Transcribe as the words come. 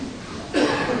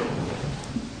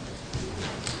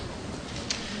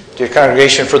Dear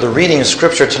congregation, for the reading of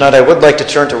Scripture tonight, I would like to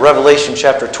turn to Revelation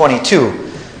chapter 22.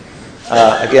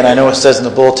 Again, I know it says in the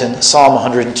bulletin Psalm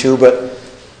 102, but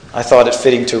I thought it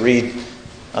fitting to read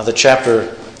the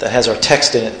chapter that has our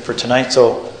text in it for tonight.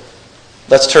 So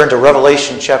let's turn to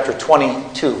Revelation chapter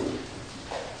 22,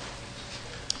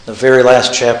 the very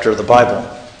last chapter of the Bible.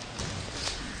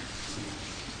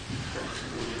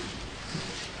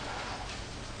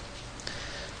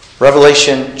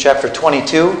 Revelation chapter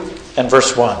 22 and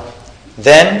verse 1.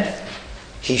 Then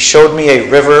he showed me a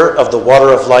river of the water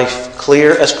of life,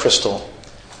 clear as crystal,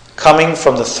 coming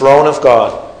from the throne of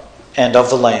God and of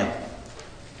the Lamb.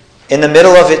 In the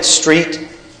middle of its street,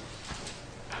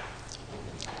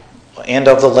 and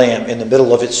of the Lamb in the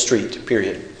middle of its street,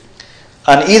 period.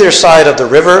 On either side of the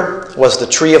river was the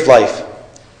tree of life,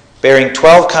 bearing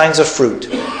 12 kinds of fruit,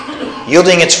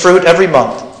 yielding its fruit every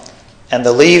month, and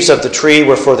the leaves of the tree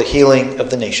were for the healing of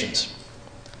the nations.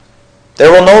 There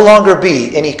will no longer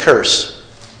be any curse,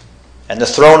 and the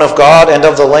throne of God and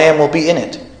of the Lamb will be in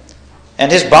it,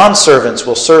 and his bondservants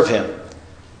will serve him.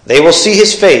 They will see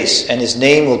his face, and his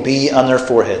name will be on their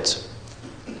foreheads.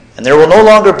 And there will no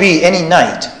longer be any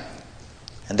night,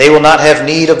 and they will not have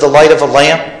need of the light of a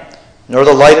lamp, nor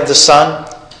the light of the sun,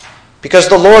 because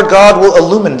the Lord God will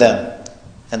illumine them,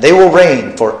 and they will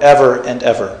reign forever and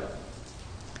ever.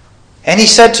 And he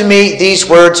said to me, these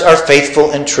words are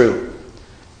faithful and true.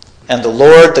 And the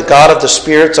Lord, the God of the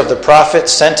spirits of the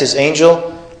prophets, sent his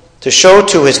angel to show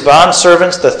to his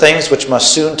bondservants the things which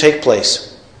must soon take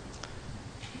place.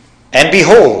 And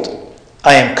behold,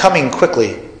 I am coming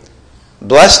quickly.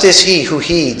 Blessed is he who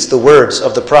heeds the words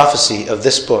of the prophecy of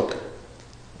this book.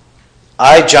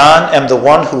 I, John, am the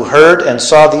one who heard and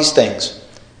saw these things.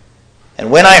 And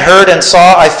when I heard and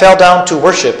saw, I fell down to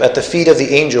worship at the feet of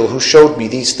the angel who showed me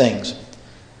these things.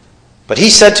 But he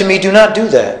said to me, do not do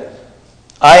that.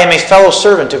 I am a fellow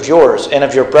servant of yours and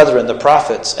of your brethren, the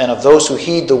prophets, and of those who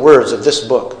heed the words of this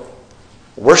book.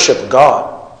 Worship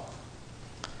God.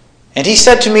 And he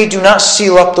said to me, do not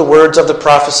seal up the words of the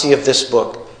prophecy of this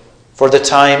book, for the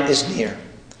time is near.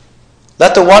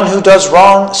 Let the one who does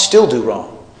wrong still do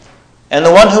wrong, and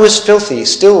the one who is filthy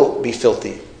still be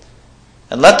filthy.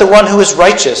 And let the one who is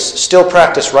righteous still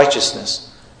practice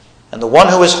righteousness, and the one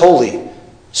who is holy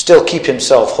still keep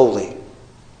himself holy.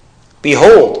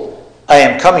 Behold, I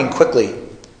am coming quickly,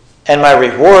 and my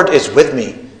reward is with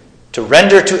me, to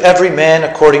render to every man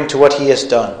according to what he has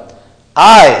done.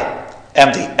 I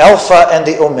am the Alpha and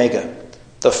the Omega,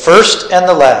 the first and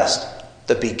the last,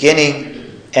 the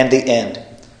beginning and the end.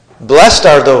 Blessed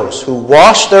are those who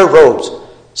wash their robes,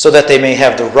 so that they may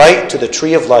have the right to the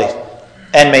tree of life,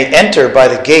 and may enter by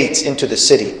the gates into the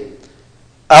city.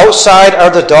 Outside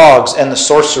are the dogs and the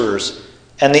sorcerers,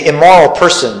 and the immoral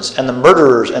persons, and the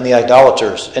murderers, and the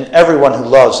idolaters, and everyone who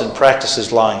loves and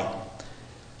practices lying.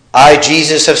 I,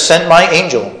 Jesus, have sent my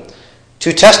angel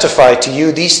to testify to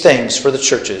you these things for the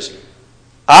churches.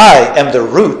 I am the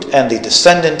root and the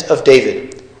descendant of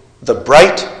David, the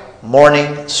bright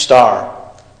morning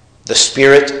star. The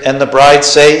Spirit and the bride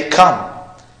say, come.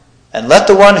 And let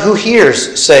the one who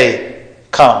hears say,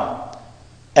 come.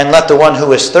 And let the one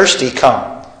who is thirsty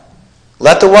come.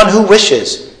 Let the one who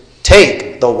wishes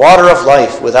take the water of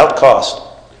life without cost.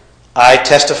 I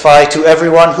testify to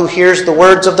everyone who hears the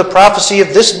words of the prophecy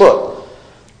of this book.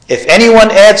 If anyone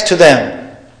adds to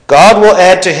them, God will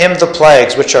add to him the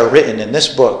plagues which are written in this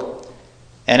book.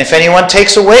 And if anyone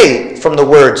takes away from the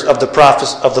words of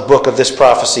the book of this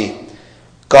prophecy,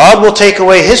 God will take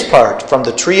away his part from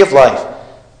the tree of life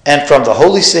and from the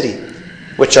holy city,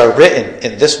 which are written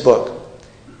in this book.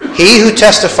 He who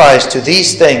testifies to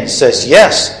these things says,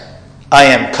 yes, I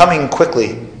am coming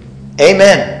quickly.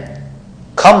 Amen.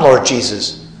 Come, Lord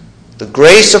Jesus. The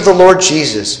grace of the Lord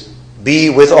Jesus be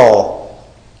with all.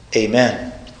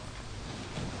 Amen.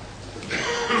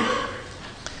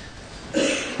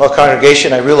 Well,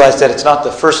 congregation, I realize that it's not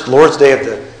the first Lord's Day of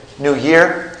the new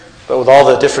year, but with all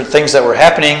the different things that were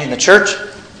happening in the church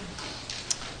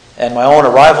and my own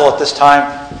arrival at this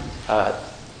time,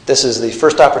 this is the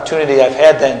first opportunity I've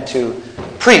had then to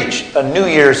preach a New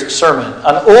Year's sermon.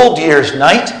 On Old Year's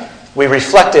night, we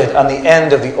reflected on the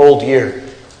end of the old year.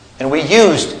 And we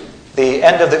used the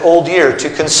end of the old year to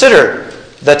consider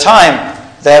the time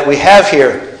that we have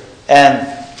here. And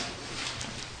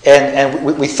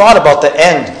we thought about the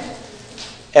end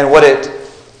and what it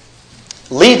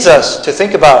leads us to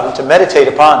think about and to meditate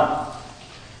upon.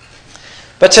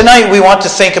 But tonight we want to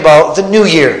think about the new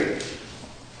year.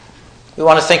 We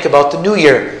want to think about the new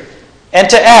year and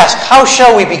to ask, how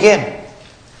shall we begin?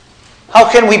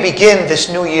 How can we begin this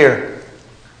new year?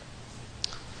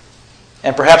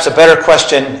 And perhaps a better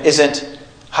question isn't,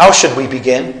 how should we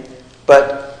begin?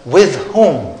 But with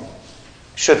whom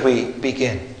should we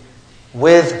begin?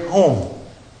 With whom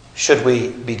should we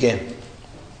begin?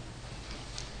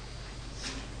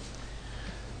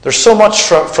 There's so much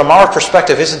from our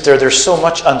perspective, isn't there? There's so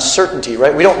much uncertainty,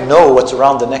 right? We don't know what's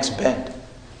around the next bend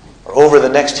or over the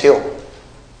next hill.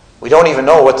 We don't even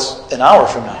know what's an hour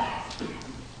from now,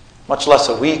 much less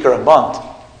a week or a month.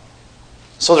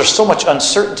 So there's so much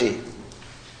uncertainty.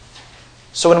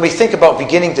 So when we think about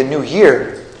beginning the new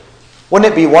year,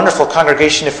 wouldn't it be wonderful,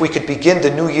 congregation, if we could begin the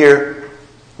new year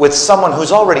with someone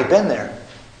who's already been there?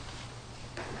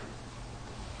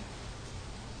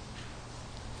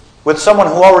 With someone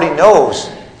who already knows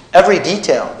every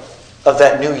detail of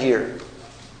that new year.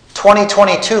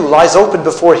 2022 lies open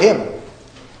before him.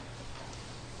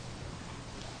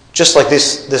 Just like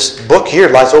this book here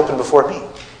lies open before me.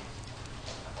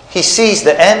 He sees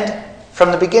the end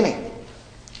from the beginning.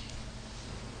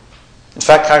 In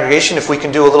fact, congregation, if we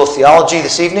can do a little theology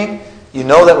this evening, you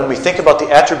know that when we think about the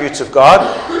attributes of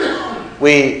God,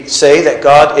 we say that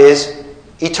God is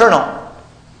eternal.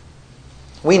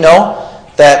 We know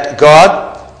that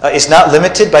God is not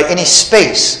limited by any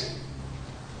space.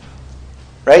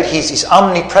 Right? He's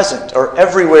omnipresent, or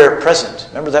everywhere present.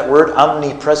 Remember that word,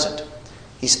 omnipresent.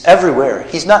 He's everywhere.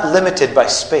 He's not limited by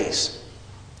space.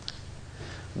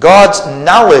 God's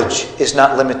knowledge is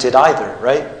not limited either,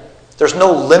 right? There's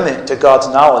no limit to God's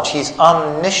knowledge. He's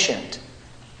omniscient.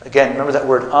 Again, remember that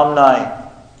word,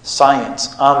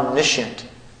 omniscience, omniscient.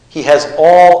 He has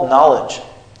all knowledge.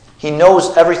 He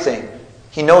knows everything.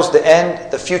 He knows the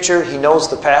end, the future. He knows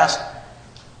the past.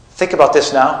 Think about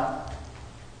this now.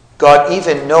 God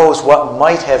even knows what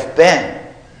might have been.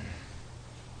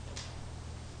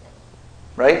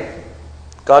 Right?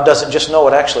 God doesn't just know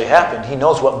what actually happened. He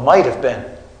knows what might have been.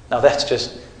 Now that's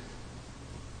just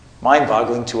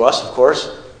mind-boggling to us, of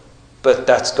course. But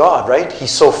that's God, right?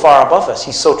 He's so far above us.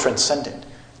 He's so transcendent.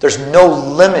 There's no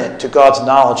limit to God's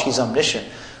knowledge. He's omniscient.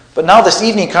 But now this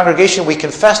evening, congregation, we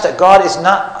confess that God is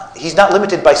He's not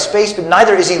limited by space, but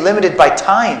neither is He limited by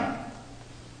time.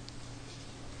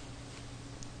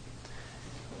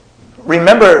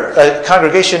 Remember,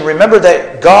 congregation, remember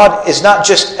that God is not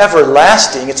just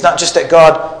everlasting. It's not just that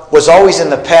God was always in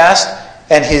the past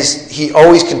and He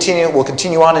always will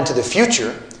continue on into the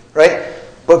future, right?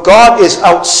 But God is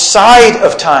outside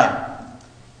of time.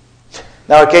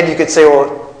 Now again, you could say,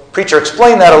 well, preacher,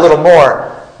 explain that a little more.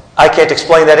 I can't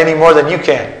explain that any more than you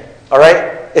can. All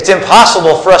right? It's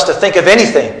impossible for us to think of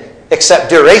anything except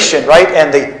duration, right?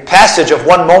 And the passage of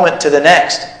one moment to the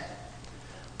next.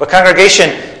 But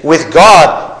congregation, with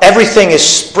God, everything is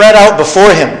spread out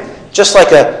before Him. Just like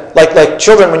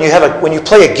children when you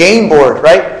play a game board,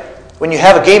 right? When you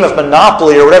have a game of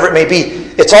Monopoly or whatever it may be,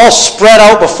 it's all spread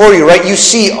out before you, right? You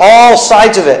see all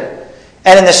sides of it.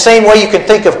 And in the same way you can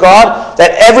think of God,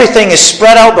 that everything is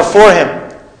spread out before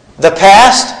Him. The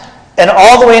past and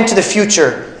all the way into the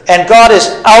future. And God is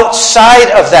outside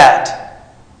of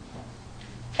that.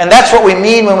 And that's what we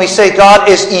mean when we say God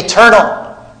is eternal.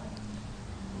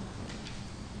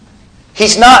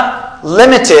 He's not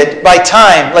limited by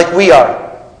time like we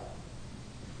are.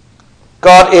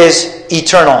 God is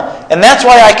eternal. And that's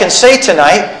why I can say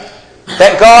tonight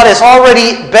that God has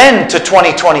already been to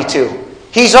 2022.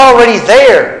 He's already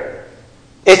there.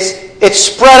 It's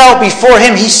spread out before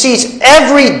Him. He sees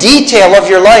every detail of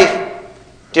your life,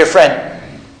 dear friend.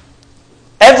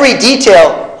 Every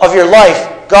detail of your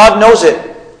life, God knows it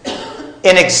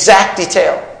in exact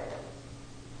detail.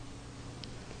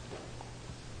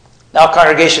 Now,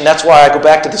 congregation, that's why I go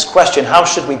back to this question, how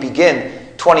should we begin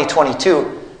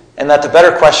 2022? And that the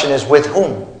better question is, with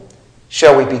whom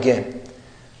shall we begin?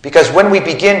 Because when we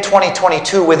begin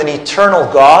 2022 with an eternal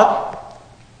God,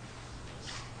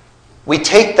 we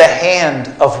take the hand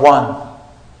of one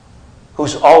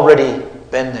who's already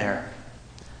been there.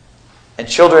 And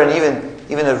children,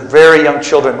 even the very young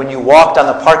children, when you walked on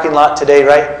the parking lot today,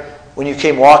 right? When you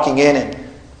came walking in,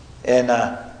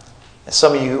 and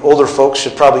some of you older folks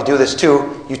should probably do this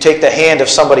too, you take the hand of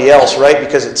somebody else, right?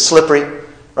 Because it's slippery,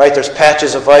 right? There's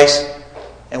patches of ice.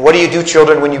 And what do,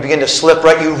 children, when you begin to slip,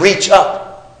 right? You reach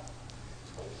up.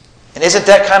 And isn't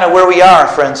that kind of where we are,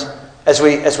 friends, as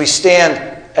we stand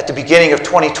at the beginning of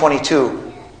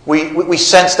 2022? We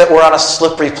sense that we're on a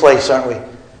slippery place, aren't we?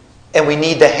 And we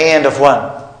need the hand of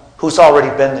one who's already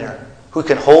been there, who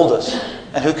can hold us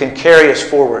and who can carry us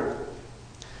forward.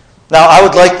 Now, I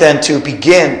would like then to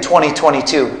begin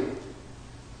 2022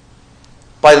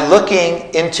 by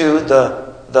looking into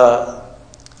the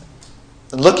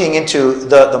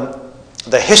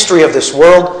history of this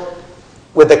world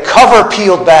with the cover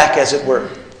peeled back, as it were.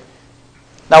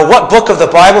 Now, what book of the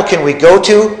Bible can we go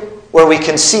to where we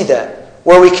can see that,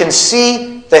 where we can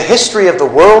see the history of the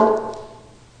world,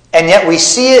 and yet we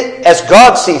see it as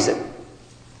God sees it.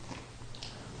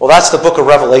 Well, that's the book of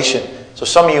Revelation. So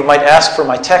some of you might ask for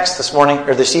my text this morning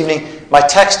or this evening. My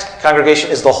text, congregation,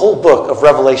 is the whole book of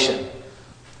Revelation.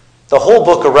 The whole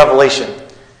book of Revelation.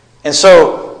 And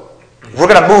so we're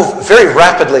going to move very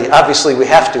rapidly. Obviously, we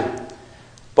have to.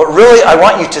 But really, I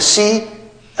want you to see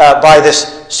by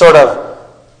this sort of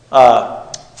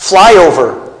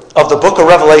flyover of the book of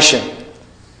Revelation,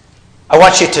 I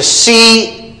want you to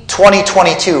see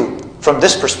 2022 from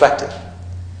this perspective.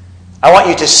 I want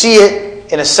you to see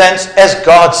it, in a sense, as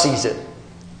God sees it.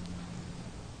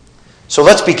 So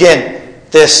let's begin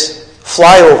this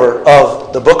flyover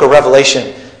of the book of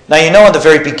Revelation. Now, you know, in the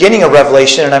very beginning of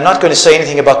Revelation, and I'm not going to say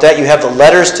anything about that, you have the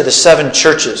letters to the 7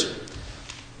 churches.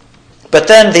 But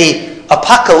then the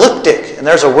apocalyptic, and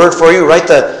there's a word for you, right?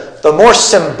 The more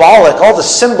symbolic, all the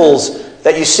symbols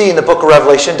that you see in the book of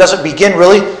Revelation doesn't begin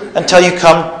really until you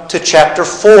come to chapter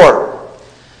 4.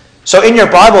 So in your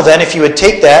Bible then, if you would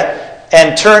take that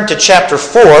and turn to chapter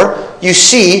 4, you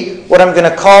see what I'm going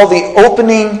to call the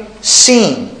opening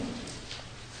scene.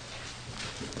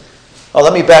 Well,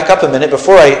 let me back up a minute.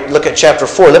 Before I look at chapter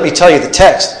 4, let me tell you the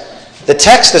text. The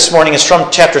text this morning is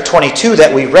from chapter 22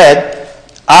 that we read.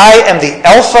 I am the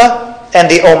Alpha and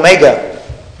the Omega,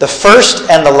 the first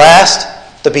and the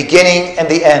last, the beginning and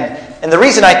the end. And the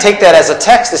reason I take that as a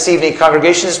text this evening,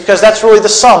 congregation, is because that's really the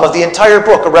sum of the entire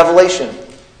book of Revelation.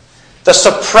 The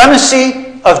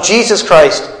supremacy of Jesus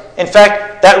Christ. In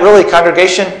fact, that really,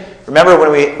 congregation, remember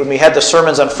when we had the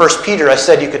sermons on 1 Peter, I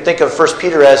said you could think of 1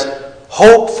 Peter as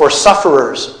hope for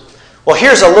sufferers. Well,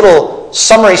 here's a little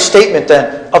summary statement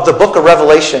then of the book of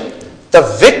Revelation.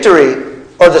 The victory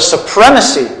or the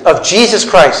supremacy of Jesus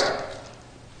Christ.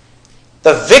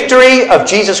 The victory of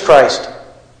Jesus Christ.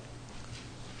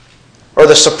 Or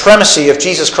the supremacy of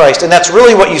Jesus Christ. And that's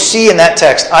really what you see in that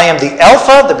text. I am the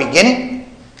Alpha, the beginning,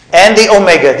 and the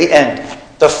Omega, the end.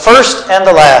 The first and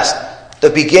the last, the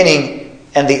beginning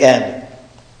and the end.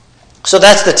 So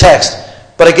that's the text.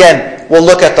 But again, we'll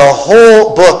look at the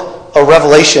whole book of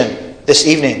Revelation this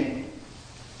evening.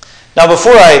 Now let's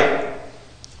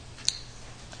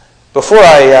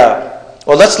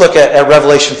look at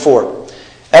Revelation 4.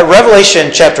 At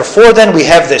Revelation chapter 4 then, we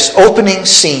have this opening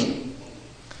scene.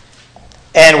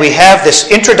 And we have this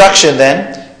introduction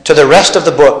then to the rest of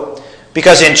the book.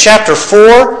 Because in chapter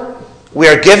 4, we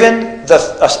are given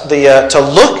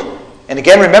to look. And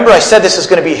again, remember I said this is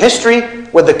going to be history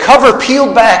with the cover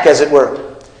peeled back, as it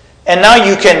were. And now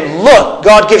you can look.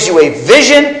 God gives you a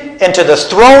vision into the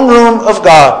throne room of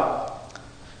God.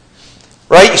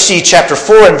 Right? You see chapter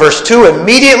 4 and verse 2.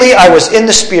 Immediately I was in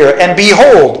the Spirit, and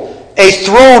behold, a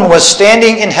throne was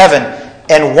standing in heaven,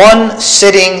 and one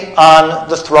sitting on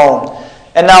the throne.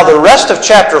 And now the rest of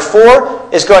chapter 4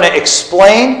 is going to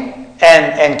explain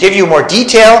and give you more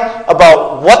detail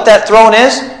about what that throne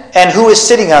is and who is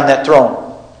sitting on that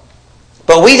throne.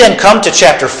 But we then come to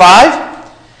chapter 5.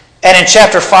 And in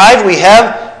chapter 5, we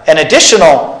have an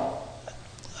additional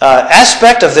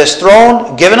aspect of this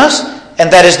throne given us,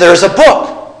 and that is there is a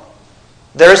book.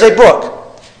 There is a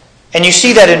book. And you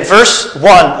see that in verse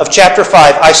 1 of chapter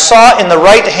 5. I saw in the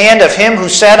right hand of him who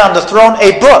sat on the throne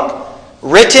a book,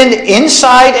 written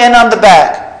inside and on the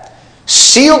back,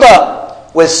 sealed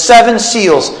up with 7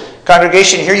 seals.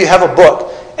 Congregation, here you have a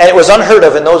book. And it was unheard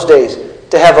of in those days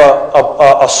to have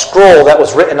a scroll that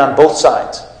was written on both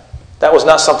sides. That was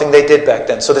not something they did back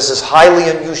then. So this is highly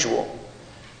unusual.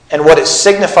 And what it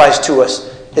signifies to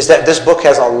us is that this book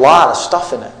has a lot of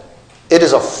stuff in it. It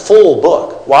is a full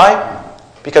book. Why?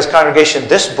 Because, congregation,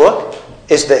 this book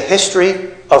is the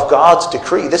history of God's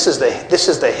decree. This is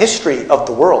the history of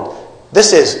the world.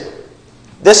 This is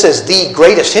the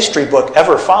greatest history book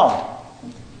ever found.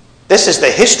 This is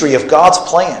the history of God's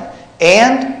plan.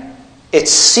 And it's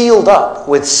sealed up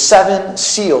with 7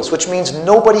 seals, which means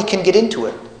nobody can get into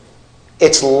it.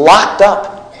 It's locked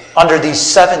up under these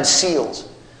 7 seals.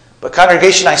 But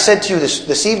congregation, I said to you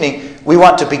this evening, we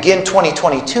want to begin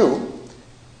 2022.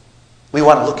 We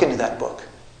want to look into that book.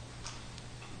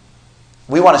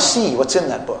 We want to see what's in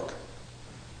that book.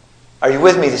 Are you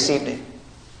with me this evening?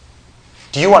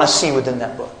 Do you want to see within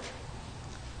that book?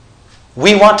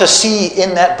 We want to see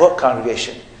in that book,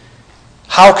 congregation.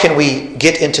 How can we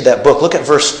get into that book? Look at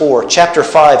verse 4, chapter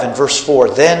 5 and verse 4.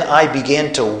 Then I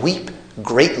began to weep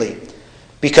greatly,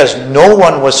 because no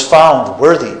one was found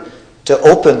worthy to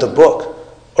open the book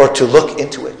or to look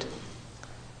into it.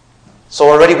 So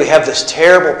already we have this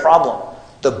terrible problem.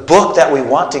 The book that we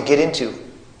want to get into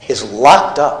is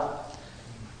locked up.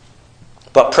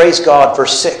 But praise God,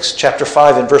 verse 6, chapter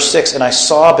 5 and verse 6, and I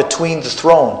saw between the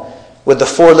throne with the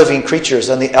 4 living creatures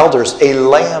and the elders, a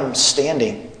lamb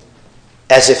standing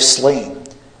as if slain,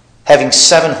 having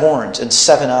 7 horns and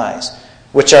 7 eyes,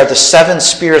 which are the 7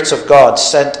 spirits of God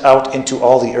sent out into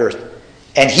all the earth.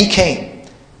 And he came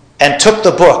and took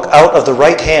the book out of the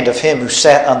right hand of him who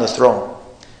sat on the throne.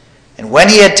 And when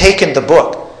he had taken the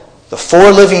book, the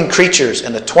 4 living creatures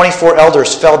and the 24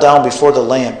 elders fell down before the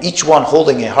Lamb, each one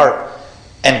holding a harp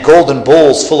and golden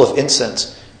bowls full of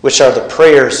incense, which are the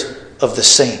prayers of the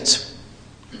saints.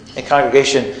 And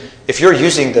congregation, if you're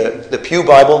using the Pew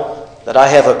Bible that I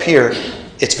have up here,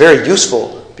 it's very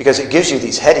useful because it gives you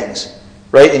these headings,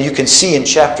 right? And you can see in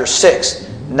chapter 6,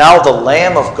 now the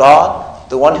Lamb of God,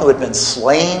 the one who had been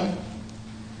slain,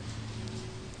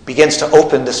 begins to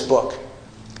open this book.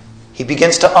 He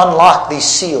begins to unlock these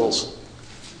seals.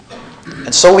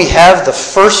 And so we have the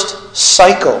first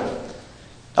cycle.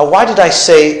 Now, why did I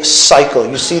say cycle?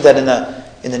 You see that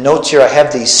in the notes here I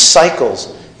have these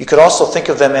cycles. You could also think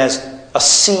of them as a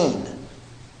scene.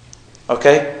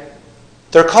 Okay?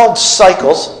 They're called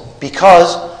cycles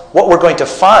because what we're going to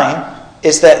find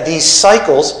is that these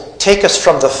cycles take us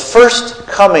from the first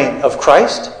coming of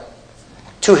Christ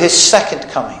to his second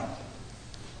coming.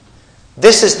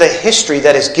 This is the history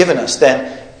that is given us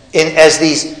then as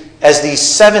these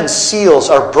 7 seals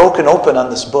are broken open on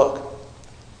this book.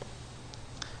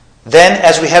 Then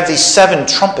as we have these 7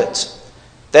 trumpets,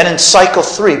 then in cycle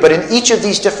 3, but in each of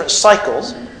these different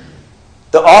cycles,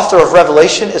 the author of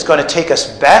Revelation is going to take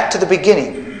us back to the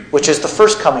beginning, which is the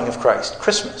first coming of Christ,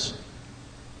 Christmas.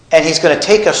 And he's going to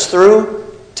take us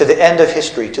through to the end of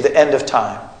history, to the end of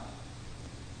time.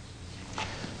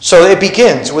 So it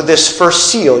begins with this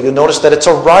first seal. You'll notice that it's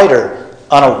a rider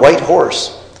on a white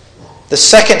horse. The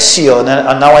second seal,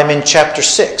 and now I'm in chapter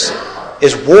 6,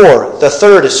 is war. The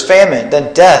third is famine,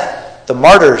 then death, the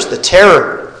martyrs, the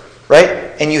terror, right?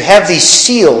 And you have these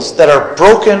seals that are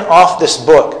broken off this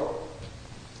book.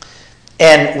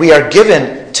 And we are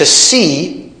given to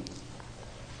see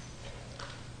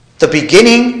the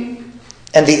beginning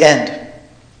and the end.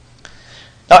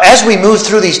 Now, as we move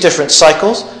through these different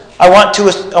cycles, I want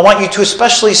you to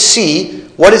especially see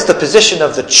what is the position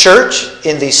of the church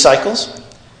in these cycles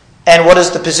and what is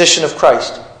the position of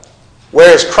Christ.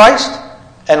 Where is Christ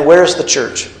and where is the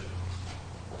church?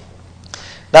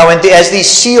 Now, as these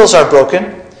seals are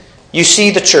broken, you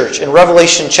see the church in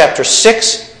Revelation chapter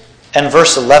 6 and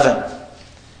verse 11.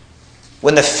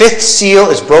 When the 5th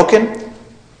seal is broken,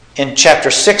 in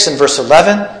chapter 6 and verse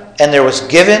 11, and there was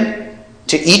given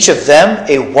to each of them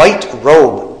a white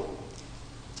robe.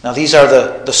 Now these are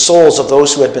the souls of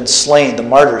those who had been slain, the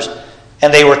martyrs.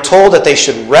 And they were told that they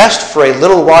should rest for a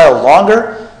little while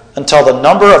longer until the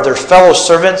number of their fellow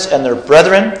servants and their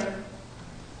brethren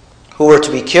who were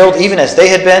to be killed, even as they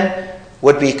had been,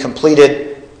 would be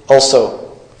completed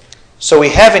also. So we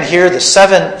have in here the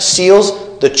 7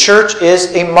 seals. The church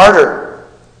is a martyr.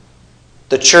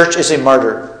 The church is a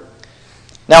martyr.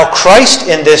 Now Christ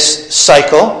in this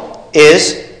cycle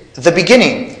is the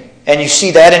beginning. And you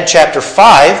see that in chapter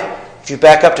 5. If you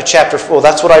back up to chapter 4,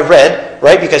 that's what I read,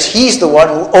 right? Because he's the one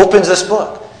who opens this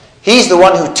book. He's the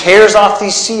one who tears off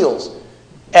these seals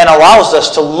and allows us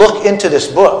to look into this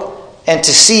book and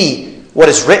to see what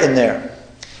is written there.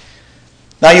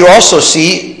 Now you also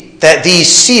see that these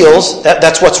seals,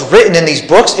 that's what's written in these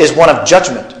books, is one of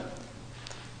judgment.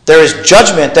 There is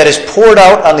judgment that is poured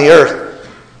out on the earth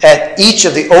at each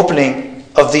of the opening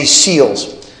of these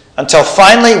seals, until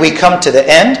finally we come to the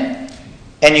end.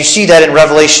 And you see that in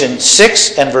Revelation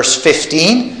 6 and verse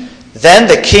 15. Then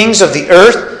the kings of the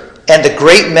earth and the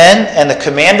great men and the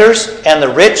commanders and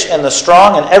the rich and the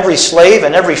strong and every slave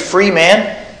and every free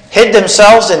man hid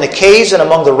themselves in the caves and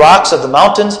among the rocks of the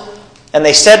mountains. And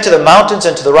they said to the mountains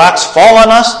and to the rocks, fall on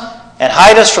us and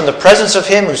hide us from the presence of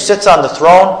him who sits on the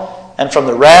throne and from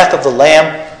the wrath of the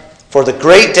Lamb. For the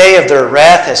great day of their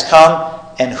wrath has come,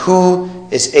 and who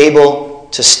is able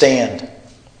to stand?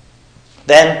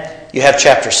 Then you have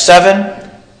chapter 7,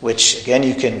 which again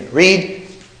you can read.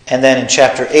 And then in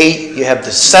chapter 8, you have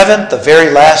the 7th, the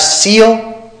very last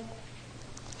seal.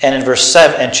 And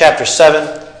in chapter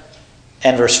 7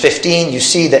 and verse 15, you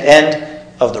see the end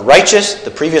of the righteous.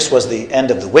 The previous was the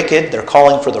end of the wicked. They're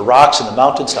calling for the rocks and the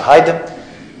mountains to hide them.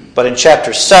 But in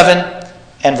chapter 7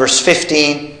 and verse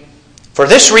 15, for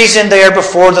this reason they are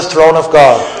before the throne of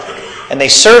God, and they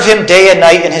serve him day and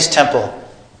night in his temple.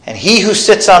 And he who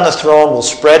sits on the throne will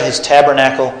spread his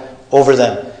tabernacle over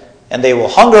them. And they will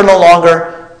hunger no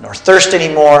longer, nor thirst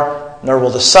any more, nor will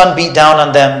the sun beat down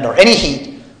on them, nor any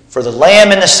heat. For the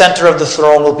Lamb in the center of the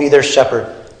throne will be their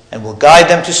shepherd, and will guide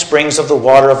them to springs of the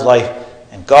water of life.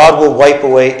 And God will wipe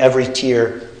away every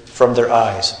tear from their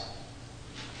eyes.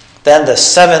 then the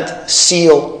seventh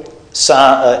seal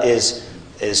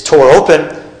is tore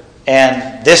open,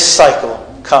 and this cycle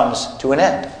comes to an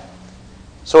end.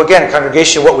 So again,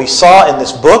 congregation, what we saw in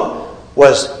this book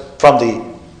was from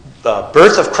the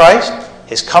birth of Christ,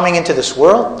 his coming into this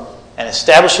world, and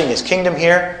establishing his kingdom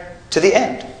here, to the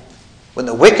end, when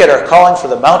the wicked are calling for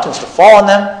the mountains to fall on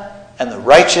them, and the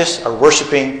righteous are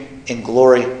worshiping in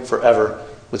glory forever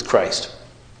with Christ.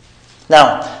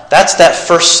 Now, that's that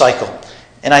first cycle.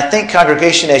 And I think,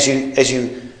 congregation, as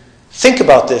you think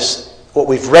about this, what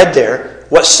we've read there,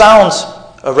 what sounds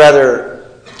rather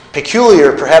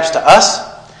peculiar perhaps to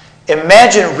us,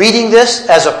 imagine reading this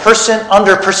as a person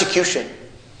under persecution.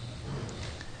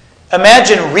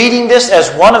 Imagine reading this as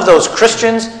one of those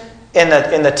Christians in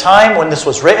the time when this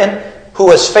was written who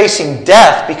was facing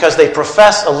death because they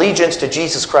profess allegiance to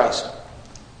Jesus Christ.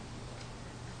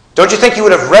 Don't you think you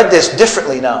would have read this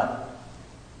differently now?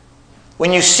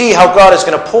 When you see how God is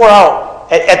going to pour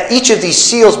out, at each of these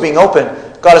seals being opened,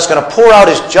 God is going to pour out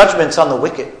his judgments on the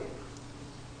wicked.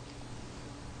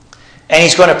 And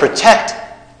he's going to protect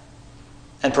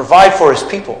and provide for his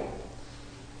people.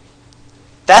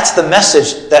 That's the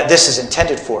message that this is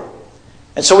intended for.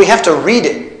 And so we have to read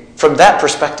it from that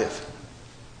perspective.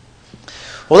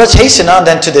 Well, let's hasten on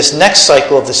then to this next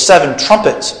cycle of the 7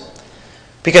 trumpets.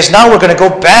 Because now we're going to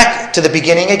go back to the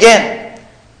beginning again.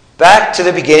 Back to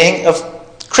the beginning of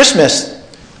Christmas,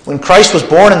 when Christ was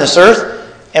born in this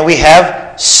earth. And we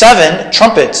have 7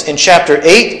 trumpets. In chapter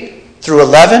 8 through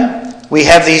 11, we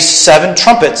have these 7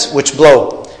 trumpets which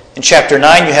blow. In chapter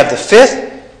 9, you have the 5th.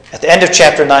 At the end of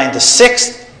chapter 9, the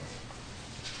 6th.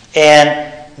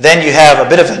 And then you have a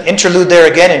bit of an interlude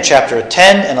there again in chapter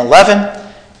 10 and 11.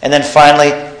 And then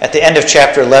finally, at the end of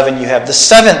chapter 11, you have the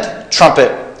 7th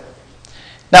trumpet.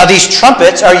 Now, these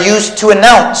trumpets are used to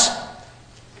announce.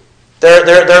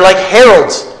 They're like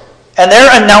heralds. And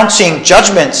they're announcing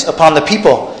judgments upon the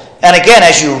people. And again,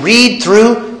 as you read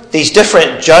through these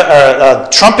different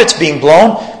trumpets being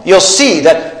blown, you'll see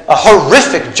that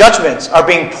horrific judgments are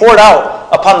being poured out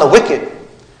upon the wicked.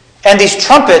 And these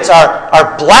trumpets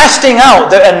are blasting out.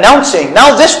 They're announcing,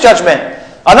 now this judgment,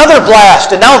 another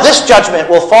blast, and now this judgment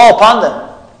will fall upon them.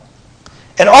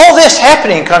 And all this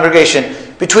happening,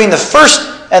 congregation, between the first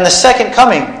and the second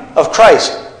coming of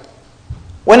Christ.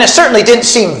 When it certainly didn't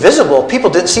seem visible, people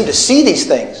didn't seem to see these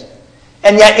things.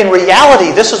 And yet, in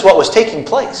reality, this is what was taking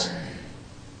place.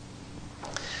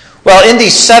 Well, in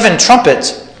these 7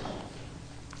 trumpets,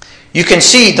 you can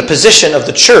see the position of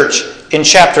the church in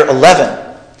chapter 11.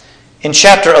 In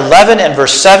chapter 11 and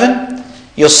verse 7,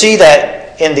 you'll see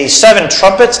that in these 7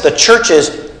 trumpets, the church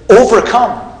is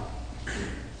overcome.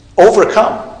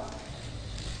 Overcome.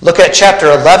 Look at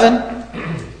chapter 11.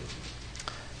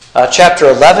 Chapter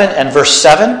 11 and verse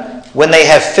 7. When they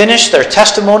have finished their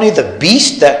testimony, the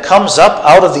beast that comes up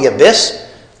out of the abyss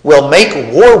will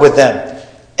make war with them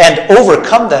and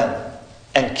overcome them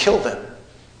and kill them.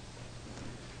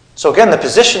 So again, the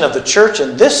position of the church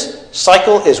in this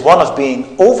cycle is one of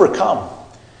being overcome.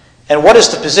 And what is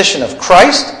the position of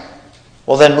Christ?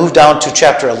 Well, then move down to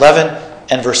chapter 11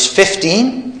 and verse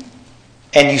 15.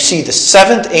 And you see the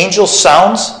 7th angel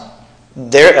sounds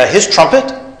his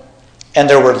trumpet. And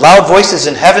there were loud voices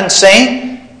in heaven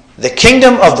saying, "The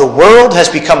kingdom of the world has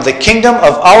become the kingdom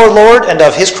of our Lord and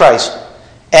of his Christ.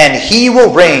 And he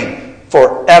will reign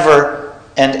forever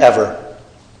and ever."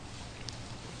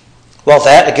 Well,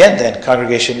 that again then,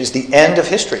 congregation, is the end of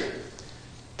history.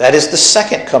 That is the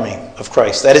second coming of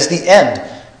Christ. That is the end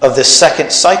of this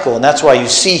second cycle. And that's why you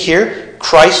see here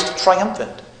Christ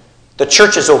triumphant. The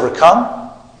church is overcome,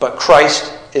 but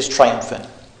Christ is triumphant.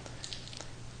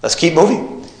 Let's keep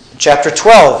moving. Chapter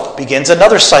 12 begins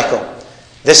another cycle.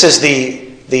 This is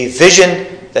the vision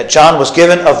that John was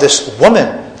given of this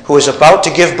woman who is about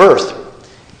to give birth.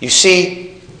 You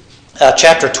see,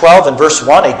 chapter 12 and verse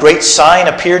 1, a great sign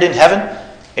appeared in heaven,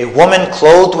 a woman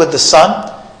clothed with the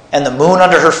sun and the moon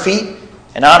under her feet,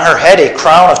 and on her head a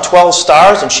crown of 12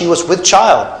 stars, and she was with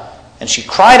child. And she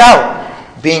cried out,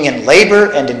 being in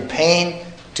labor and in pain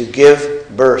to give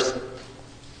birth.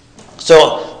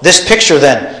 So this picture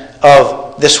then of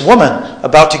this woman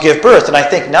about to give birth, and I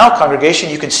think now, congregation,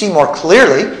 you can see more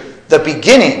clearly the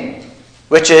beginning,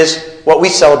 which is what we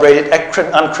celebrated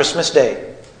on Christmas Day.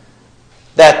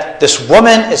 That this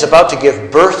woman is about to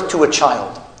give birth to a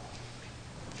child.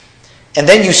 And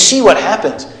then you see what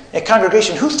happens. And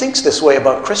congregation, who thinks this way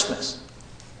about Christmas?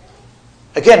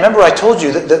 Again, remember I told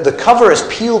you that the cover is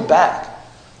peeled back.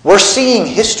 We're seeing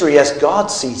history as God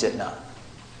sees it now.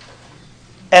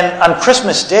 And on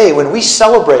Christmas Day, when we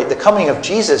celebrate the coming of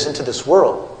Jesus into this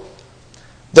world,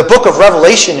 the book of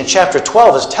Revelation in chapter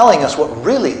 12 is telling us what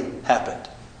really happened.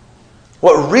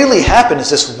 What really happened is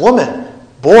this woman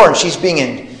born, she's being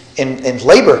in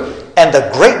labor, and the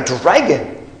great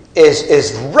dragon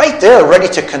is right there ready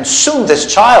to consume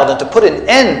this child and to put an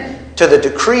end to the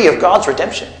decree of God's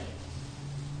redemption,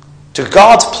 to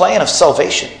God's plan of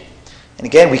salvation. And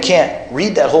again, we can't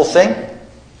read that whole thing,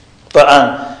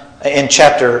 but in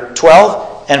chapter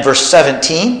 12 and verse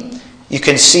 17, you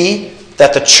can see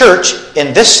that the church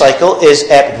in this cycle is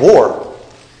at war.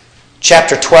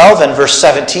 Chapter 12 and verse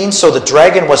 17, so the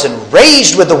dragon was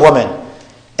enraged with the woman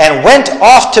and went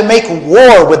off to make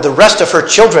war with the rest of her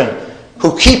children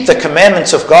who keep the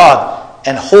commandments of God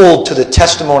and hold to the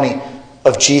testimony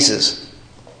of Jesus.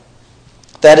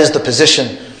 That is the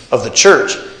position of the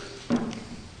church.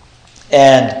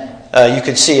 And you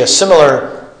can see a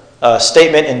similar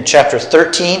statement in chapter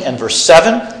 13 and verse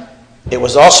 7. It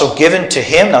was also given to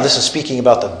him, now this is speaking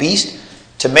about the beast,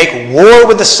 to make war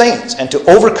with the saints and to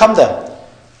overcome them.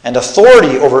 And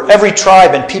authority over every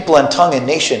tribe and people and tongue and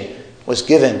nation was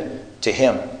given to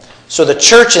him. So the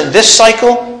church in this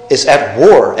cycle is at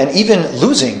war and even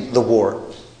losing the war.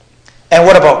 And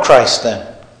what about Christ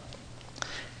then?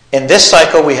 In this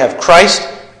cycle we have Christ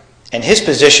and his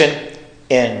position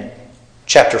in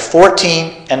chapter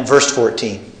 14 and verse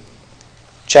 14.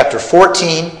 Chapter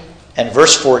 14 and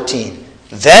verse 14.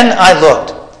 Then I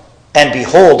looked, and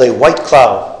behold, a white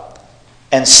cloud.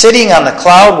 And sitting on the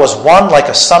cloud was one like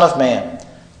a son of man,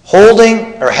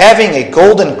 holding or having a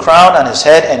golden crown on his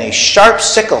head and a sharp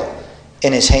sickle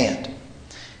in his hand.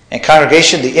 And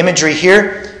congregation, the imagery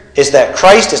here is that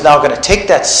Christ is now going to take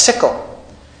that sickle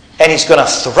and he's going to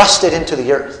thrust it into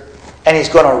the earth. And he's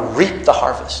going to reap the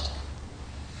harvest.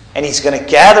 And he's going to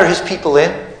gather his people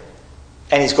in,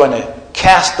 and he's going to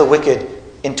cast the wicked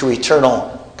into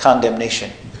eternal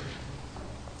condemnation.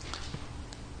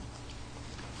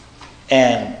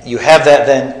 And you have that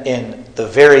then in the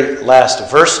very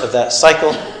last verse of that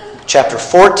cycle, chapter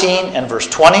 14 and verse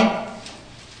 20.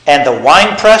 And the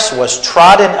winepress was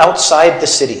trodden outside the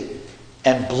city,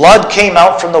 and blood came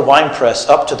out from the winepress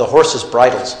up to the horses'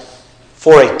 bridles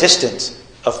for a distance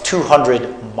of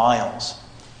 200 miles.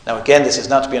 Now again, this is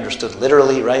not to be understood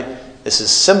literally, right? This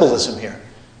is symbolism here.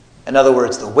 In other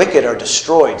words, the wicked are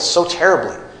destroyed so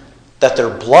terribly that their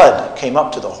blood came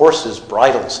up to the horses'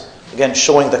 bridles. Again,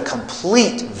 showing the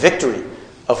complete victory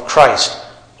of Christ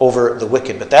over the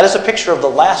wicked. But that is a picture of the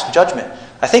last judgment.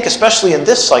 I think especially in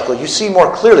this cycle, you see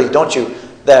more clearly, don't you,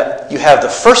 that you have the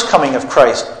first coming of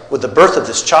Christ with the birth of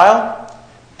this child,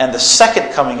 and the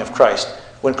second coming of Christ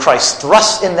when Christ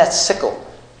thrusts in that sickle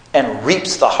and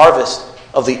reaps the harvest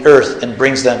of the earth and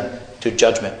brings them to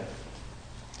judgment.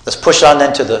 Let's push on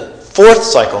then to the fourth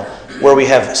cycle, where we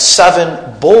have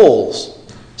 7 bowls.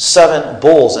 7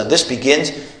 bowls. And this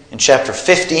begins in chapter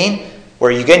 15,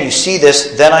 where again you see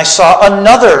this. Then I saw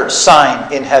another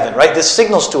sign in heaven, right? This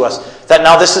signals to us that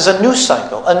now this is a new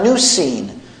cycle, a new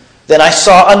scene. Then I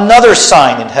saw another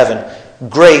sign in heaven,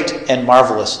 great and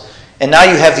marvelous. And now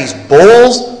you have these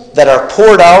bowls that are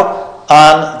poured out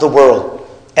on the world.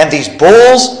 And these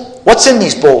bowls, what's in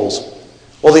these bowls?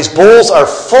 Well, these bowls are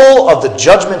full of the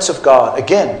judgments of God,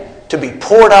 again, to be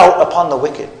poured out upon the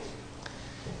wicked.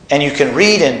 And you can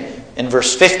read in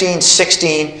verse 15,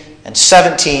 16, and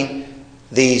 17,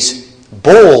 these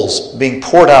bowls being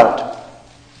poured out.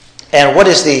 And what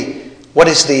is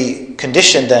the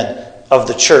condition then of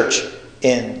the church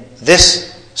in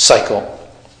this cycle?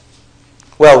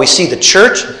 Well, we see the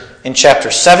church in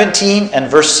chapter 17 and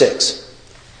verse 6.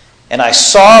 And I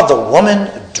saw the woman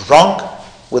drunk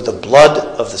with the blood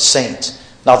of the saints.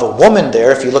 Now the woman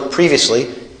there, if you look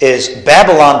previously, is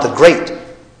Babylon the Great,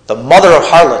 the mother of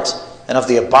harlots and of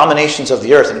the abominations of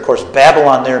the earth. And of course,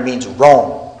 Babylon there means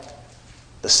Rome,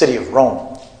 the city of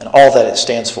Rome, and all that it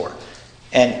stands for.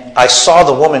 And I saw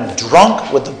the woman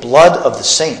drunk with the blood of the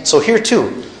saints. So here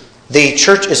too, the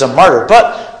church is a martyr.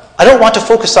 But I don't want to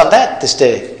focus on that this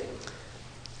day,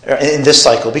 in this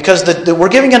cycle, because we're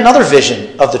giving another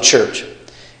vision of the church.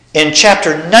 In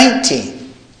chapter 19,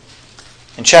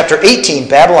 in chapter 18,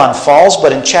 Babylon falls,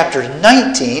 but in chapter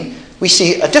 19, we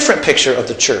see a different picture of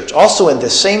the church. Also in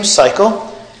this same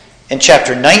cycle, in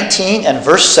chapter 19 and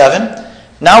verse 7,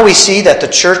 now we see that the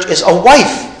church is a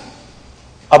wife,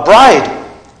 a bride.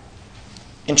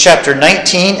 In chapter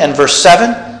 19 and verse 7,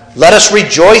 let us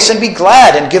rejoice and be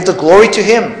glad and give the glory to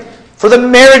him, for the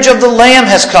marriage of the Lamb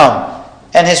has come,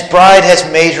 and his bride has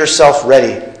made herself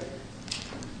ready.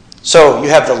 So you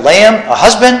have the Lamb, a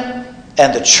husband,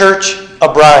 and the church,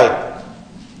 a bride.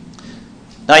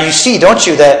 Now you see, don't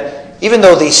you, that even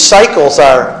though these cycles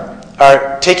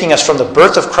are taking us from the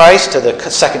birth of Christ to the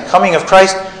second coming of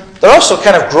Christ, they're also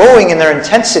kind of growing in their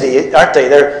intensity, aren't they?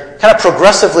 They're kind of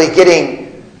progressively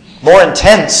getting more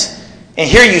intense. And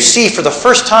here you see for the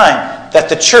first time that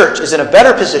the church is in a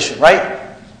better position, right?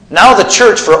 Now the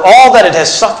church, for all that it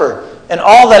has suffered and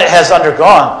all that it has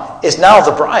undergone, is now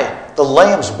the bride, the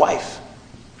Lamb's wife.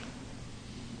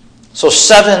 So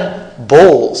 7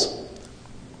 bowls.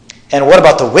 And what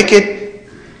about the wicked?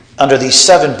 Under these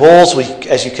 7 bowls,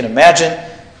 as you can imagine,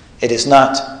 it is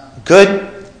not good.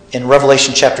 In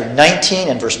Revelation chapter 19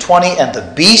 and verse 20, and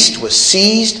the beast was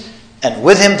seized, and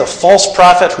with him the false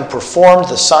prophet who performed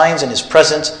the signs in his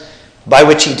presence, by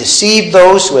which he deceived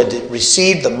those who had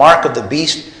received the mark of the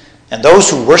beast and those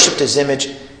who worshipped his image.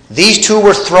 These 2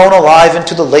 were thrown alive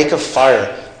into the lake of fire,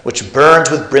 which burns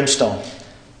with brimstone.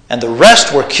 And the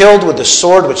rest were killed with the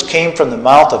sword which came from the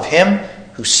mouth of him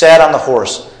who sat on the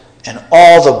horse, and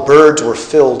all the birds were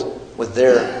filled with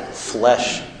their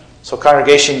flesh. So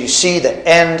congregation, you see the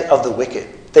end of the wicked.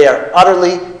 They are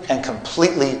utterly and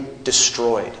completely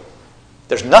destroyed.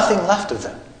 There's nothing left of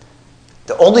them.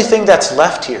 The only thing that's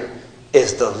left here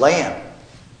is the Lamb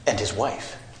and his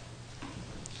wife,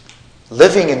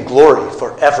 living in glory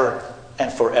forever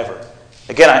and forever.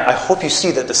 Again, I hope you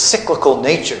see that the cyclical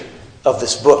nature of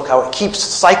this book, how it keeps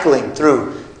cycling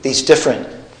through these different,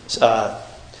 through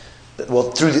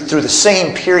the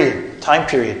same time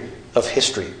period of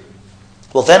history.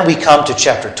 Well, then we come to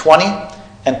chapter 20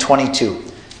 and 22.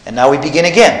 And now we begin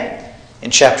again in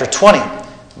chapter 20.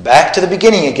 Back to the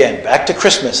beginning again, back to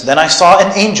Christmas. Then I saw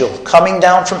an angel coming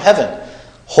down from heaven,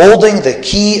 holding the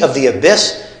key of the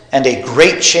abyss and a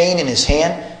great chain in his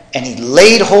hand, and he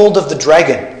laid hold of the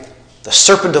dragon, the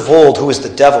serpent of old, who is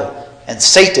the devil, and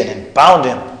Satan, and bound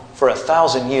him for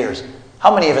 1,000 years.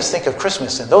 How many of us think of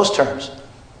Christmas in those terms?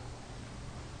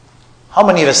 How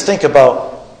many of us think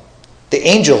about the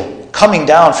angel coming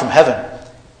down from heaven,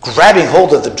 grabbing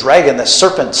hold of the dragon, the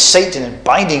serpent, Satan, and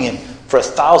binding him for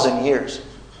 1,000 years?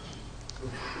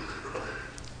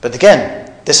 But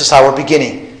again, this is how we're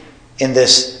beginning in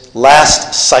this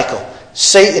last cycle.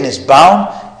 Satan is bound,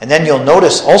 and then you'll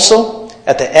notice also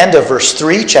at the end of verse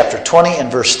 3, chapter 20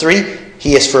 and verse 3,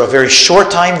 he is for a very short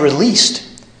time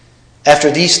released. After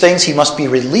these things, he must be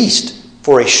released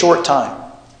for a short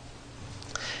time.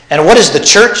 And what is the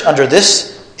church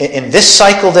in this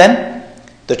cycle then?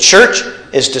 The church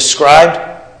is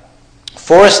described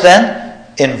for us then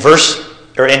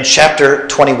in chapter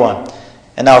 21.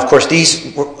 And now, of course,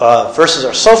 these verses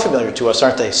are so familiar to us,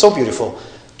 aren't they? So beautiful.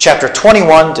 Chapter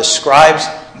 21 describes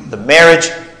the marriage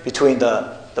between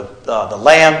the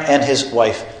Lamb and his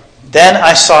wife. Then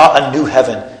I saw a new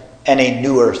heaven and a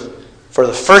new earth. For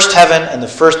the first heaven and the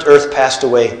first earth passed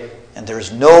away, and there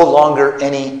is no longer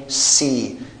any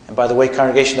sea. And by the way,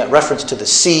 congregation, that reference to the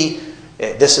sea,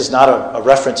 this is not a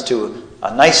reference to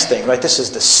a nice thing, right? This is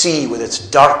the sea with its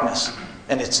darkness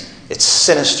and its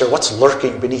sinister. What's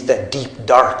lurking beneath that deep,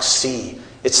 dark sea?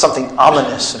 It's something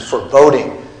ominous and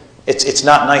foreboding. It's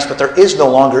not nice, but there is no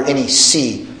longer any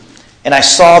sea. And I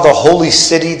saw the holy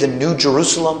city, the new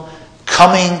Jerusalem,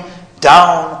 coming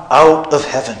down out of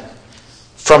heaven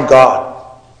from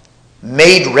God,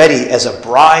 made ready as a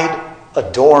bride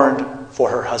adorned for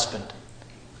her husband.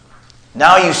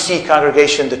 Now you see,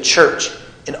 congregation, the church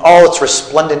in all its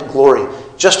resplendent glory,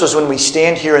 just as when we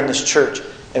stand here in this church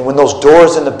and when those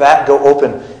doors in the back go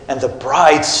open and the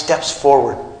bride steps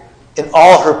forward in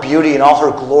all her beauty and all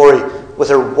her glory with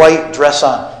her white dress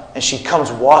on, and she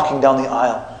comes walking down the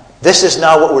aisle. This is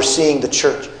now what we're seeing the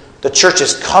church. The church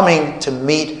is coming to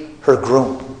meet her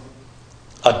groom,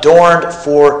 adorned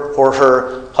for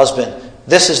her husband.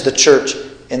 This is the church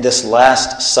in this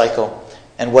last cycle.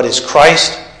 And what is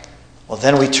Christ? Well,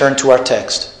 then we turn to our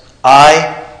text.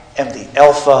 I am the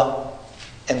Alpha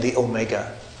and the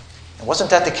Omega. And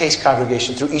wasn't that the case,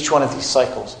 congregation, through each one of these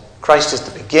cycles? Christ is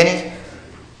the beginning,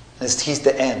 and he's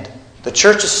the end. The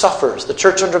church suffers. The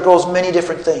church undergoes many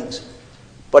different things.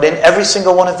 But in every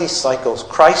single one of these cycles,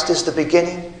 Christ is the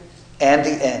beginning and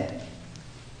the end.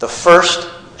 The first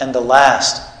and the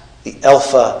last, the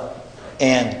Alpha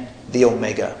and the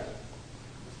Omega.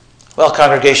 Well,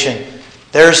 congregation,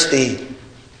 there's the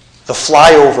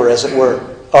flyover, as it were,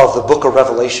 of the book of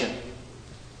Revelation.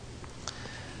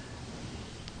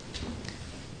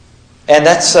 And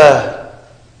that's so,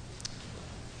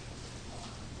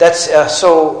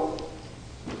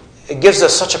 it gives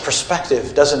us such a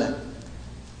perspective, doesn't it?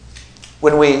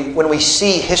 When we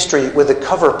see history with the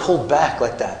cover pulled back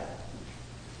like that,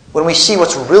 when we see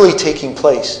what's really taking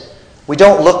place, we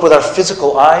don't look with our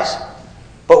physical eyes,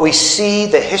 but we see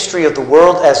the history of the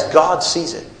world as God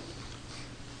sees it.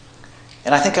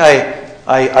 And I think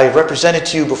I represented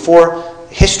to you before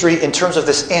history in terms of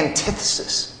this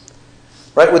antithesis,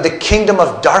 right? With the kingdom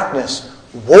of darkness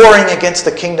warring against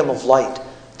the kingdom of light.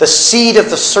 The seed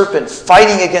of the serpent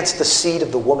fighting against the seed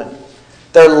of the woman.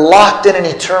 They're locked in an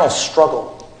eternal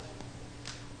struggle.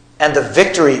 And the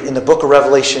victory in the book of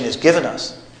Revelation is given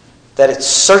us. That it's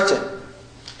certain.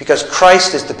 Because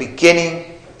Christ is the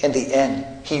beginning and the end.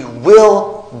 He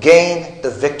will gain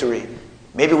the victory.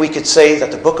 Maybe we could say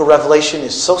that the book of Revelation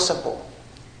is so simple.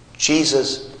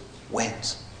 Jesus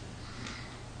wins.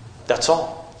 That's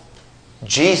all.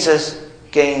 Jesus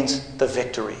gains the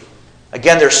victory.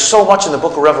 Again, there's so much in the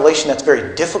book of Revelation that's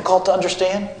very difficult to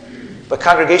understand. But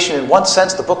congregation, in one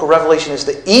sense, the book of Revelation is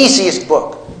the easiest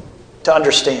book to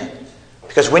understand.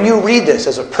 Because when you read this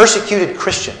as a persecuted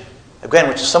Christian, again,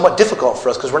 which is somewhat difficult for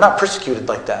us because we're not persecuted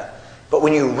like that. But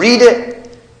when you read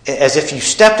it as if you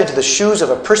stepped into the shoes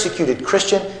of a persecuted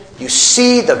Christian, you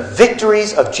see the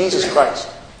victories of Jesus Christ.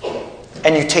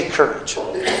 And you take courage.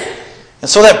 And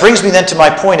so that brings me then to my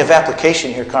point of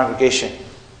application here, congregation.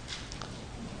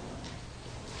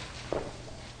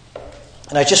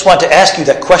 And I just want to ask you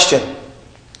that question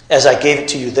as I gave it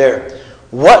to you there.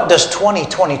 What does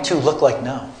 2022 look like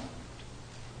now?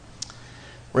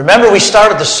 Remember, we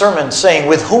started the sermon saying,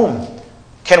 with whom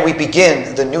can we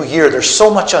begin the new year? There's so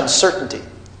much uncertainty.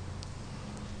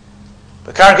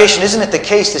 But congregation, isn't it the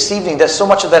case this evening that so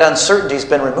much of that uncertainty has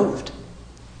been removed?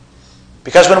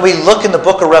 Because when we look in the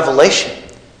book of Revelation,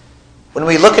 when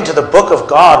we look into the book of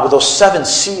God with those 7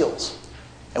 seals,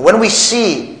 and when we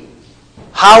see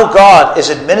how God is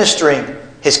administering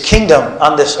His kingdom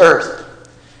on this earth,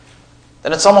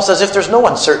 then it's almost as if there's no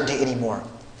uncertainty anymore.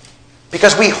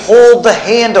 Because we hold the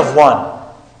hand of one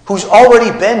who's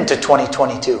already been to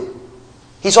 2022.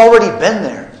 He's already been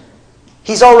there.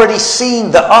 He's already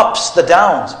seen the ups, the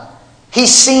downs.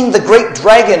 He's seen the great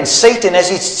dragon, Satan, as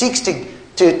he seeks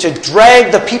to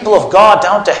drag the people of God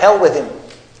down to hell with him.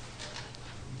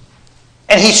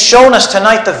 And He's shown us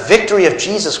tonight the victory of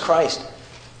Jesus Christ.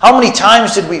 How many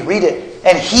times did we read it?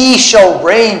 And He shall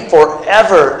reign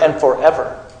forever and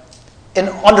forever. And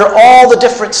under all the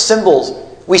different symbols,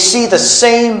 we see the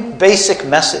same basic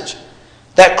message.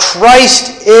 That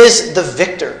Christ is the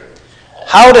victor.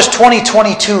 How does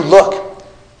 2022 look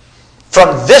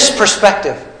from this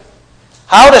perspective?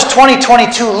 How does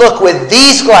 2022 look with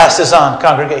these glasses on,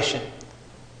 congregation?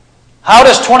 How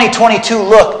does 2022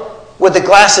 look with the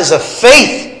glasses of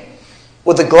faith?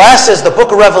 With the glasses the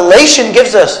book of Revelation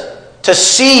gives us to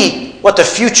see what the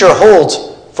future holds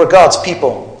for God's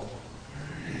people.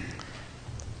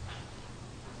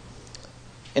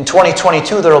 In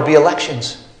 2022, there will be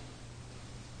elections.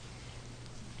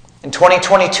 In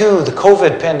 2022, the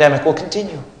COVID pandemic will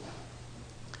continue.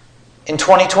 In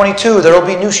 2022, there will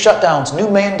be new shutdowns,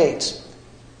 new mandates.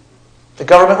 The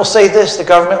government will say this, the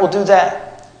government will do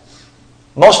that.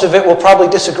 Most of it we'll probably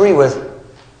disagree with.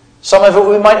 Some of it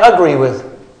we might agree with.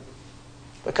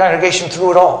 But congregation,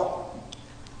 through it all,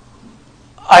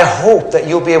 I hope that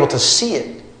you'll be able to see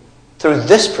it through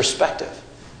this perspective.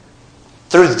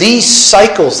 Through these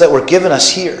cycles that were given us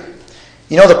here.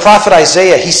 You know, the prophet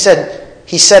Isaiah, he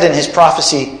said in his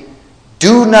prophecy,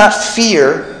 do not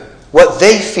fear what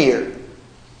they fear,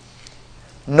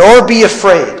 nor be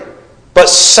afraid, but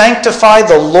sanctify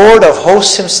the Lord of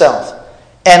hosts Himself,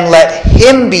 and let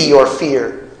Him be your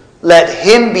fear. Let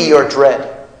Him be your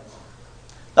dread.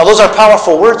 Now those are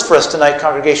powerful words for us tonight,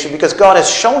 congregation, because God has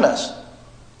shown us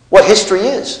what history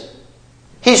is.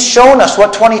 He's shown us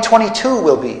what 2022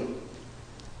 will be.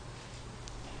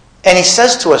 And He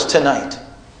says to us tonight,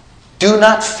 do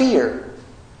not fear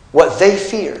what they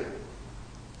fear.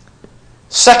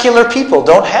 Secular people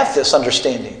don't have this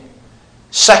understanding.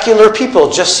 Secular people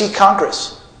just see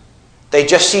Congress. They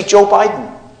just see Joe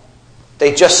Biden.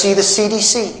 They just see the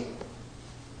CDC.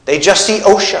 They just see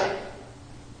OSHA.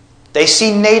 They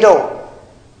see NATO.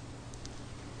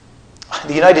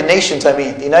 The United Nations,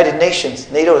 the United Nations.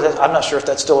 NATO, I'm not sure if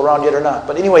that's still around yet or not.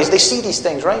 But anyways, they see these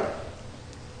things, right?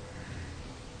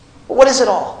 But what is it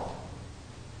all?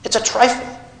 It's a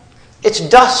trifle. It's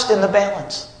dust in the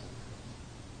balance.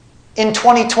 In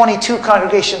 2022,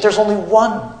 congregation, there's only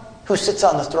one who sits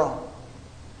on the throne.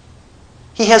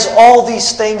 He has all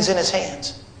these things in His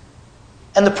hands.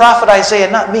 And the prophet Isaiah,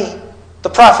 not me, the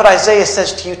prophet Isaiah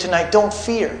says to you tonight, don't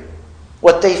fear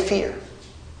what they fear.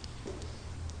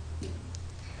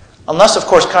 Unless, of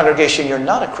course, congregation, you're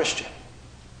not a Christian.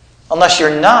 Unless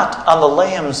you're not on the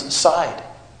Lamb's side.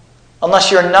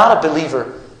 Unless you're not a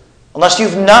believer. Unless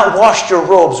you've not washed your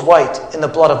robes white in the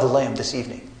blood of the Lamb this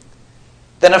evening.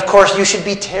 Then, of course, you should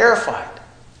be terrified.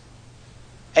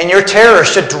 And your terror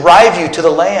should drive you to the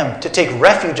Lamb to take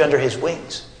refuge under His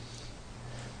wings.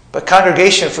 But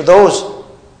congregation, for those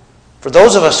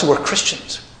of us who are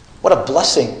Christians, what a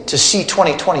blessing to see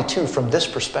 2022 from this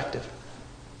perspective.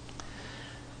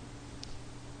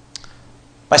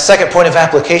 My second point of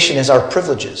application is our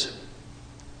privileges.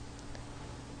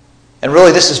 And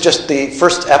really, this is just the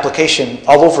first application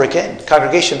all over again.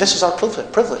 Congregation, this is our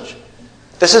privilege.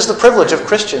 This is the privilege of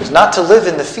Christians, not to live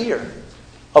in the fear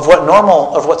of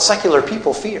what secular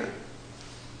people fear.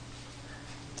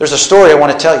 There's a story I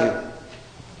want to tell you.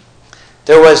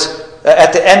 There was,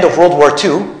 at the end of World War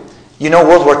II, you know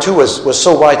World War II was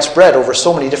so widespread over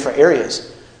so many different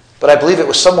areas. But I believe it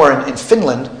was somewhere in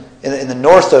Finland, in the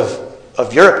north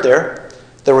of Europe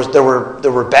there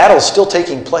were battles still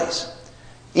taking place.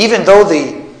 Even though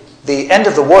the end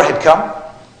of the war had come,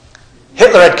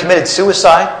 Hitler had committed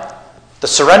suicide, the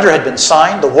surrender had been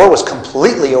signed, the war was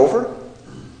completely over,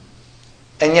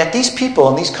 and yet these people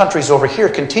in these countries over here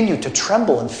continued to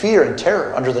tremble in fear and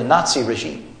terror under the Nazi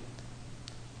regime.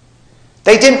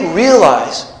 They didn't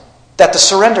realize that the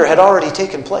surrender had already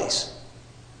taken place.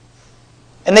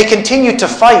 And they continued to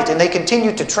fight and they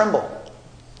continued to tremble,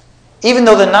 even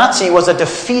though the Nazi was a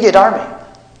defeated army.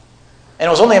 And it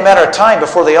was only a matter of time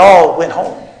before they all went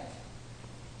home.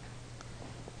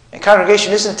 And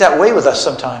congregation, isn't it that way with us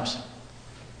sometimes?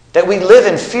 That we live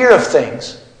in fear of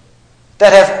things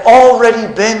that have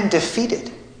already been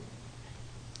defeated.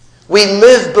 We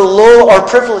live below our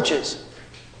privileges.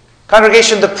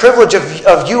 Congregation, the privilege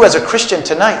of you as a Christian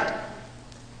tonight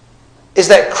is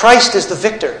that Christ is the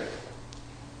victor.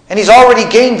 And He's already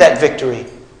gained that victory.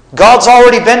 God's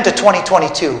already been to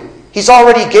 2022. He's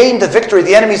already gained the victory.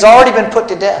 The enemy's already been put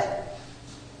to death.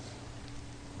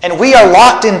 And we are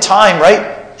locked in time, right?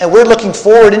 And we're looking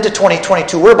forward into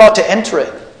 2022. We're about to enter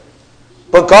it.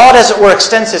 But God, as it were,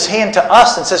 extends His hand to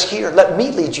us and says, here, let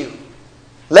me lead you.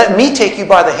 Let me take you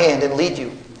by the hand and lead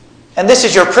you. And this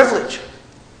is your privilege.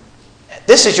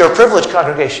 This is your privilege,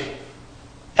 congregation.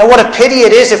 And what a pity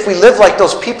it is if we live like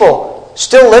those people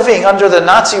still living under the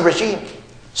Nazi regime,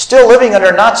 still living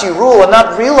under Nazi rule and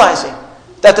not realizing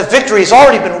that the victory has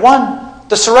already been won.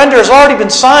 The surrender has already been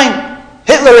signed.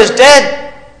 Hitler is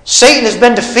dead. Satan has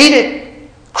been defeated.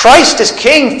 Christ is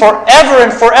king forever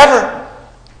and forever.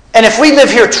 And if we live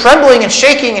here trembling and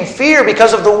shaking in fear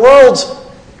because of the world's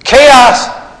chaos,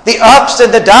 the ups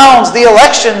and the downs, the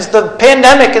elections, the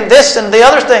pandemic and this and the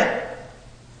other thing,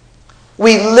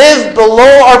 we live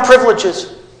below our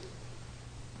privileges.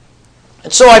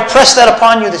 And so I press that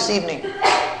upon you this evening.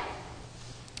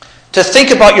 To think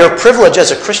about your privilege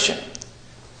as a Christian.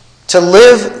 To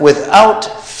live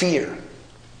without fear.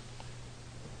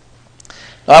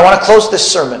 Now I want to close this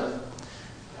sermon.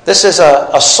 This is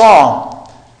a song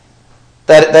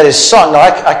that is sung. Now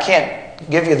I can't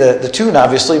give you the tune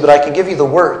obviously, but I can give you the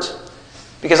words.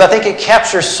 Because I think it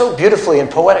captures so beautifully in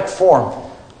poetic form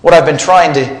what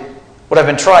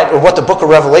the book of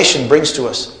Revelation brings to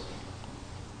us.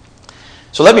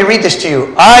 So let me read this to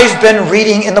you. I've been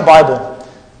reading in the Bible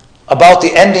about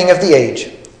the ending of the age.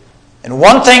 And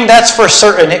one thing that's for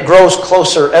certain, it grows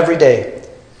closer every day.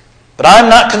 But I'm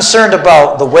not concerned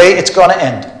about the way it's going to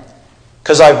end,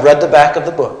 because I've read the back of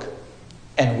the book,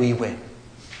 and we win.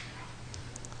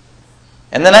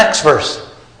 And the next verse.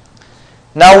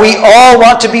 Now we all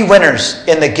want to be winners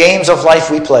in the games of life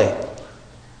we play.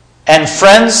 And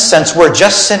friends, since we're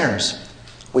just sinners,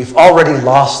 we've already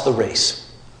lost the race.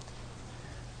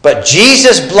 But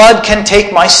Jesus' blood can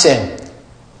take my sin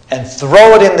and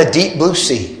throw it in the deep blue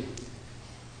sea.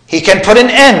 He can put an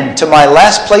end to my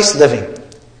last place living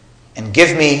and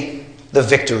give me the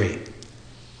victory.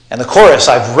 And the chorus,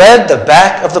 I've read the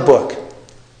back of the book,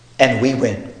 and we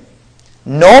win.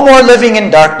 No more living in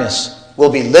darkness.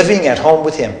 We'll be living at home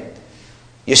with Him.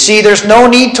 You see, there's no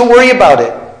need to worry about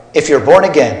it if you're born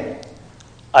again.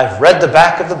 I've read the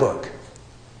back of the book,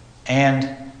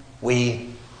 and we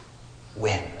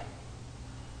win.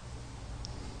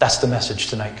 That's the message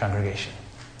tonight, congregation.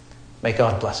 May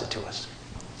God bless it to us.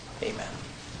 Amen.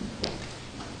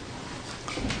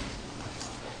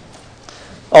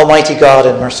 Almighty God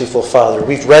and merciful Father,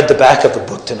 we've read the back of the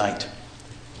book tonight.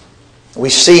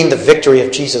 We've seen the victory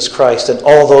of Jesus Christ and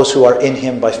all those who are in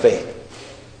Him by faith.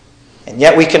 And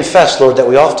yet we confess, Lord, that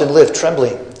we often live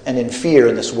trembling and in fear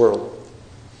in this world.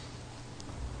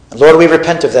 And Lord, we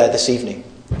repent of that this evening.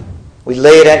 We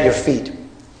lay it at your feet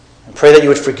and pray that you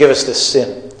would forgive us this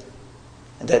sin.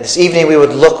 And that this evening we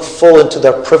would look full into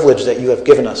the privilege that you have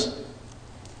given us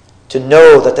to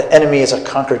know that the enemy is a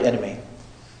conquered enemy.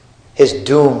 His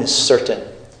doom is certain.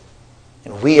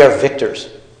 And we are victors.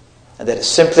 And that it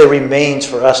simply remains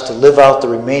for us to live out the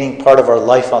remaining part of our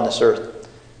life on this earth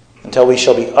until we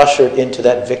shall be ushered into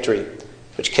that victory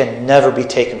which can never be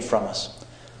taken from us.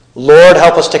 Lord,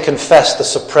 help us to confess the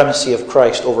supremacy of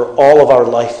Christ over all of our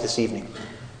life this evening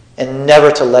and never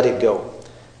to let it go.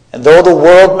 And though the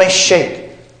world may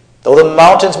shake, though the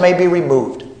mountains may be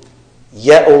removed,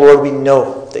 Yet, O Lord, we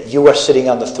know that you are sitting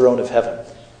on the throne of heaven,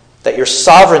 that your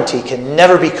sovereignty can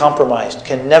never be compromised,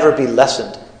 can never be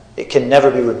lessened, it can never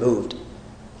be removed.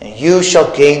 And you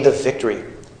shall gain the victory,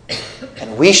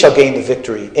 and we shall gain the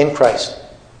victory in Christ.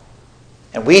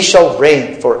 And we shall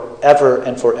reign forever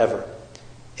and forever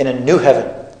in a new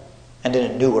heaven and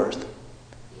in a new earth.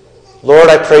 Lord,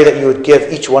 I pray that you would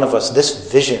give each one of us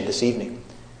this vision this evening.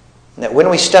 And that when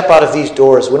we step out of these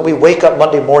doors, when we wake up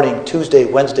Monday morning, Tuesday,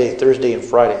 Wednesday, Thursday, and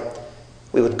Friday,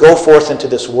 we would go forth into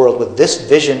this world with this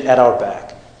vision at our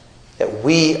back. That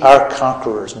we are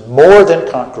conquerors, more than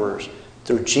conquerors,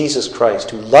 through Jesus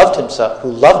Christ, who loved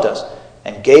us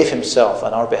and gave himself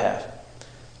on our behalf.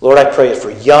 Lord, I pray it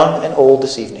for young and old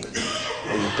this evening.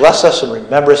 Will you bless us and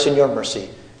remember us in your mercy?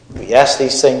 We ask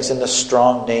these things in the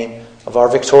strong name of our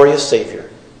victorious Savior,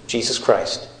 Jesus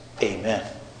Christ. Amen.